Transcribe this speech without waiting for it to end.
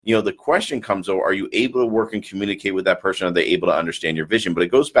The question comes, though, are you able to work and communicate with that person? Are they able to understand your vision? But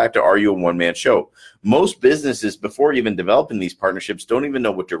it goes back to, are you a one-man show? Most businesses, before even developing these partnerships, don't even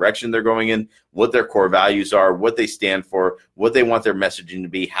know what direction they're going in, what their core values are, what they stand for, what they want their messaging to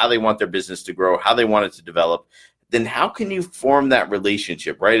be, how they want their business to grow, how they want it to develop. Then how can you form that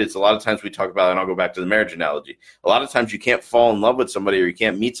relationship, right? It's a lot of times we talk about, and I'll go back to the marriage analogy. A lot of times you can't fall in love with somebody, or you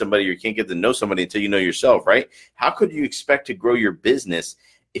can't meet somebody, or you can't get to know somebody until you know yourself, right? How could you expect to grow your business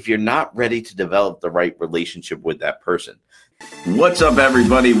if you're not ready to develop the right relationship with that person? What's up,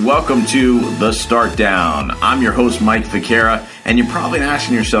 everybody? Welcome to The Start Down. I'm your host, Mike Ficara, and you're probably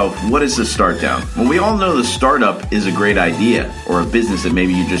asking yourself, what is the Start Down? Well, we all know the startup is a great idea, or a business that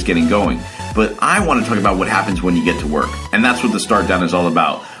maybe you're just getting going. But I want to talk about what happens when you get to work. And that's what The Start Down is all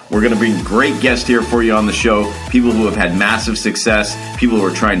about. We're going to bring great guests here for you on the show, people who have had massive success, people who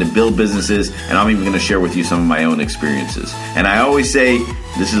are trying to build businesses, and I'm even going to share with you some of my own experiences. And I always say,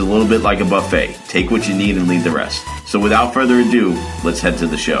 this is a little bit like a buffet. Take what you need and leave the rest. So without further ado, let's head to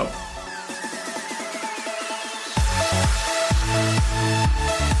the show.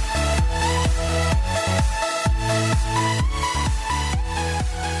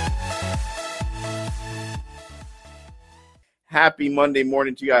 Happy Monday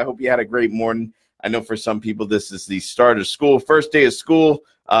morning to you. I hope you had a great morning. I know for some people, this is the start of school, first day of school,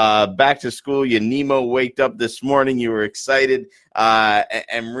 back to school. You Nemo waked up this morning. You were excited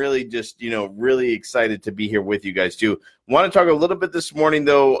and really just, really excited to be here with you guys too. Want to talk a little bit this morning,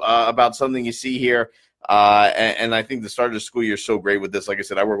 though, about something you see here. And I think the start of the school year is so great with this. Like I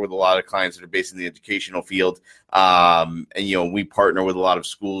said, I work with a lot of clients that are based in the educational field. And we partner with a lot of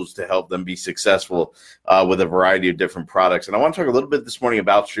schools to help them be successful with a variety of different products. And I want to talk a little bit this morning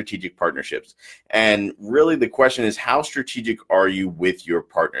about strategic partnerships. And really the question is, how strategic are you with your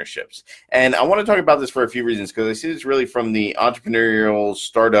partnerships? And I want to talk about this for a few reasons, because I see this really from the entrepreneurial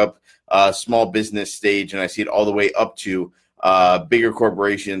startup, small business stage, and I see it all the way up to bigger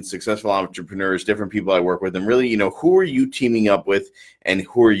corporations, successful entrepreneurs, different people I work with, and really, who are you teaming up with and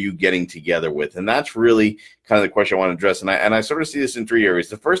who are you getting together with? And that's really kind of the question I want to address. And I sort of see this in three areas.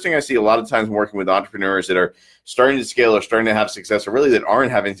 The first thing I see a lot of times when working with entrepreneurs that are starting to scale or starting to have success, or really that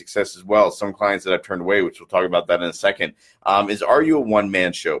aren't having success as well, some clients that I've turned away, which we'll talk about that in a second, is, are you a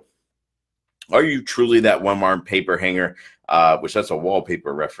one-man show? Are you truly that one-arm paper hanger? Which that's a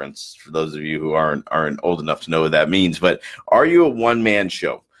wallpaper reference for those of you who aren't old enough to know what that means. But are you a one-man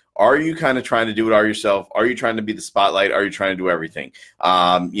show? Are you kind of trying to do it all yourself? Are you trying to be the spotlight? Are you trying to do everything?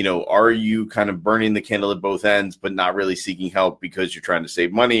 Are you kind of burning the candle at both ends, but not really seeking help because you're trying to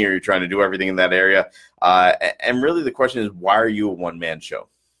save money, or you're trying to do everything in that area? And really the question is, why are you a one-man show?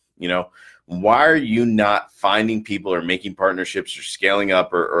 Why are you not finding people or making partnerships or scaling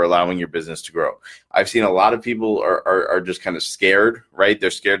up or allowing your business to grow? I've seen a lot of people are just kind of scared, right?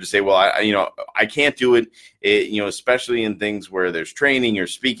 They're scared to say, well, I can't do it, especially in things where there's training or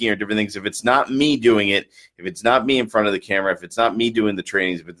speaking or different things. If it's not me doing it, if it's not me in front of the camera, if it's not me doing the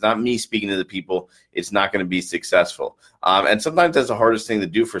trainings, if it's not me speaking to the people, it's not going to be successful. And sometimes that's the hardest thing to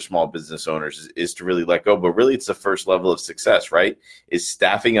do for small business owners is to really let go. But really, it's the first level of success, right? Is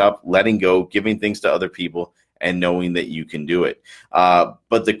staffing up, letting go, giving things to other people, and knowing that you can do it.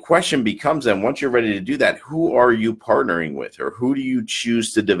 But the question becomes then, once you're ready to do that, who are you partnering with, or who do you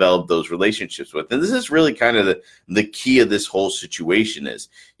choose to develop those relationships with? And this is really kind of the key of this whole situation is,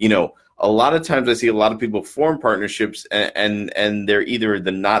 a lot of times I see a lot of people form partnerships and they're either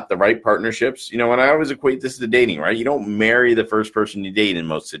not the right partnerships, and I always equate this to dating, right? You don't marry the first person you date in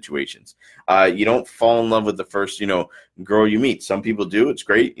most situations. You don't fall in love with the first, girl you meet. Some people do. It's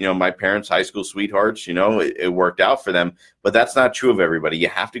great. My parents' high school sweethearts, it worked out for them, but that's not true of everybody. You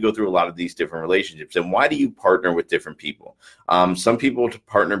have to go through a lot of these different relationships. And why do you partner with different people? Some people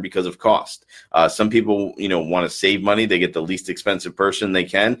partner because of cost. Some people, want to save money. They get the least expensive person they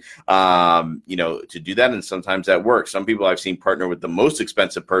can, to do that. And sometimes that works. Some people I've seen partner with the most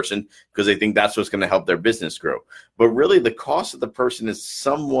expensive person because they think that's what's going to help their business grow. But really the cost of the person is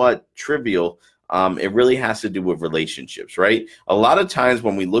somewhat trivial. It really has to do with relationships, right? A lot of times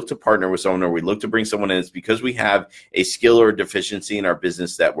when we look to partner with someone or we look to bring someone in, it's because we have a skill or a deficiency in our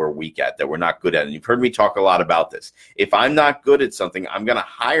business that we're weak at, that we're not good at. And you've heard me talk a lot about this. If I'm not good at something, I'm going to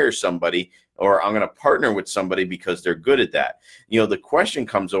hire somebody, or I'm going to partner with somebody because they're good at that. The question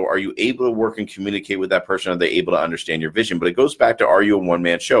comes, though, are you able to work and communicate with that person? Are they able to understand your vision? But it goes back to, are you a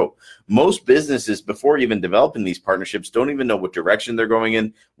one-man show? Most businesses, before even developing these partnerships, don't even know what direction they're going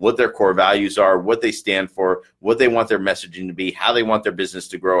in, what their core values are, what they stand for, what they want their messaging to be, how they want their business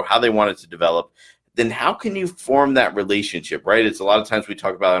to grow, how they want it to develop. then how can you form that relationship, right? It's a lot of times we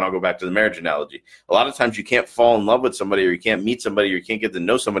talk about, and I'll go back to the marriage analogy. A lot of times you can't fall in love with somebody, or you can't meet somebody, or you can't get to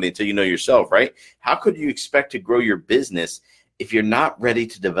know somebody until you know yourself, right? How could you expect to grow your business if you're not ready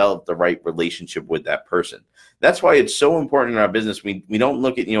to develop the right relationship with that person? That's why it's so important in our business. We don't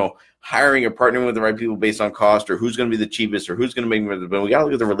look at, hiring or partnering with the right people based on cost, or who's going to be the cheapest, or who's going to make more. But we got to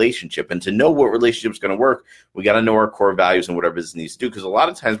look at the relationship. And to know what relationship is going to work, we got to know our core values and what our business needs to do. Because a lot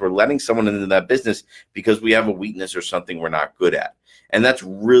of times we're letting someone into that business because we have a weakness or something we're not good at. And that's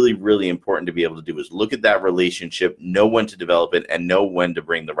really, really important to be able to do, is look at that relationship, know when to develop it, and know when to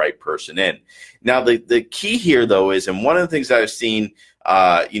bring the right person in. Now, the key here, though, is, and one of the things I've seen,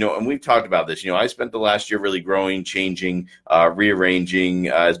 and we've talked about this, I spent the last year really growing, changing, rearranging,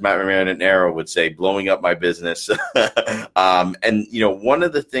 as Matt Marinaro would say, blowing up my business. One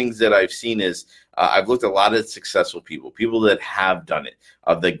of the things that I've seen is I've looked at a lot of successful people that have done it,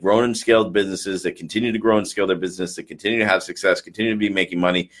 that grown and scaled businesses, that continue to grow and scale their business, that continue to have success, continue to be making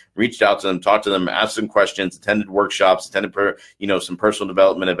money, reached out to them, talked to them, asked them questions, attended workshops, attended, some personal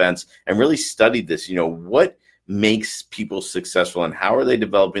development events, and really studied this, what makes people successful and how are they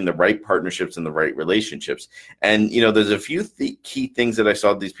developing the right partnerships and the right relationships. And, there's a few key things that I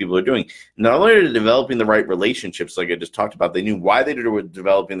saw these people are doing. Not only are they developing the right relationships, like I just talked about, they knew why they were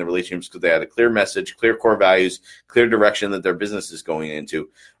developing the relationships, because they had a clear message, clear core values, clear direction that their business is going into.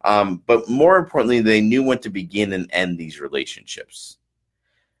 But more importantly, they knew when to begin and end these relationships.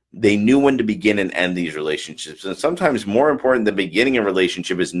 They knew when to begin and end these relationships. And sometimes more important than beginning a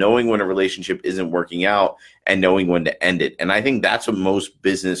relationship is knowing when a relationship isn't working out and knowing when to end it. And I think that's what most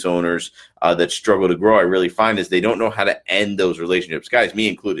business owners that struggle to grow, I really find, is they don't know how to end those relationships. Guys, me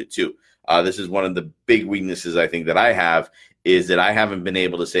included too. This is one of the big weaknesses I think that I have, is that I haven't been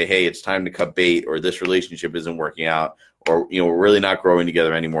able to say, hey, it's time to cut bait, or this relationship isn't working out, or, we're really not growing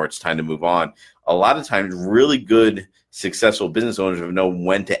together anymore. It's time to move on. A lot of times, really good, successful business owners have known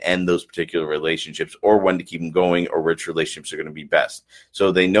when to end those particular relationships, or when to keep them going, or which relationships are going to be best.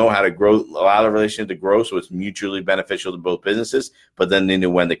 So they know how to allow the relationship to grow so it's mutually beneficial to both businesses, but then they know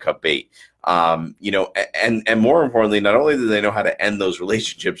when to cut bait. And more importantly, not only do they know how to end those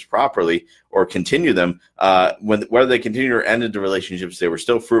relationships properly or continue them, whether they continued or ended the relationships, they were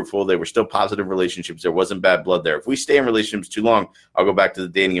still fruitful, they were still positive relationships, there wasn't bad blood there. If we stay in relationships too long, I'll go back to the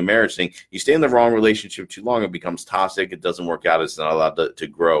dating and marriage thing. You stay in the wrong relationship too long, it becomes toxic, it doesn't work out, it's not allowed to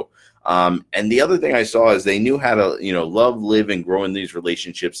grow. And the other thing I saw is they knew how to, love, live, and grow in these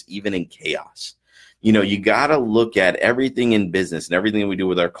relationships, even in chaos. You got to look at everything in business and everything we do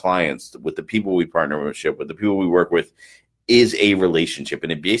with our clients, with the people we partner with the people we work with, is a relationship.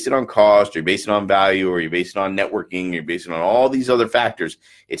 And you base it on cost, or you base it on value, or you base it on networking, or you base it on all these other factors,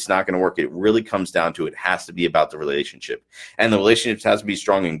 it's not going to work. It really comes down to, it has to be about the relationship. And the relationship has to be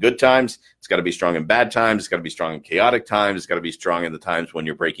strong in good times. It's got to be strong in bad times. It's got to be strong in chaotic times. It's got to be strong in the times when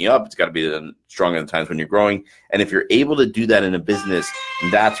you're breaking up. It's got to be strong in the times when you're growing. And if you're able to do that in a business,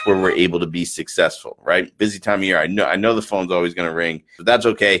 that's where we're able to be successful, right? Busy time of year. I know the phone's always going to ring, but that's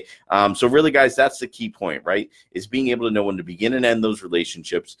okay. So really, guys, that's the key point, right? Is being able to know when to begin and end those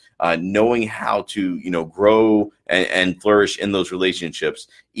relationships, knowing how to, grow and flourish in those relationships,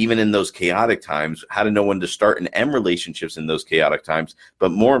 even in those chaotic times, how to know when to start and end relationships in those chaotic times.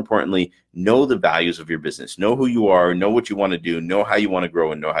 But more importantly, know the values of your business, know who you are, know what you want to do, know how you want to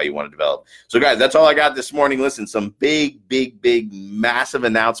grow, and know how you want to develop. So guys, that's all I got this morning. Listen, some big, massive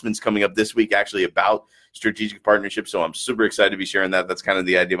announcements coming up this week, actually, about strategic partnerships. So I'm super excited to be sharing that. That's kind of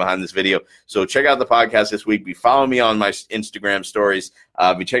the idea behind this video. So check out the podcast this week. Be following me on my Instagram stories.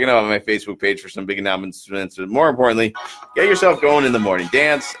 Be checking out my Facebook page for some big announcements. But more importantly, get yourself going in the morning.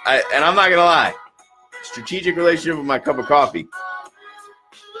 Dance. And I'm not going to lie. Strategic relationship with my cup of coffee.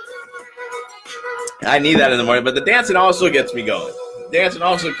 I need that in the morning. But the dancing also gets me going. Dancing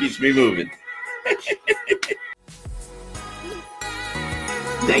also keeps me moving.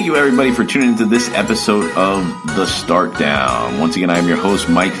 Thank you, everybody, for tuning into this episode of The Start Down. Once again, I am your host,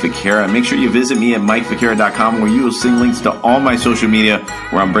 Mike Ficara. Make sure you visit me at MikeFicara.com, where you will see links to all my social media,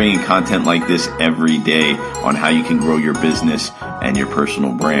 where I'm bringing content like this every day on how you can grow your business and your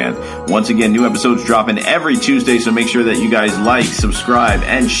personal brand. Once again, new episodes dropping every Tuesday, so make sure that you guys like, subscribe,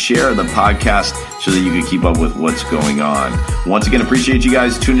 and share the podcast so that you can keep up with what's going on. Once again, appreciate you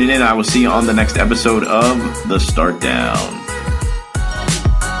guys tuning in. I will see you on the next episode of The Start Down.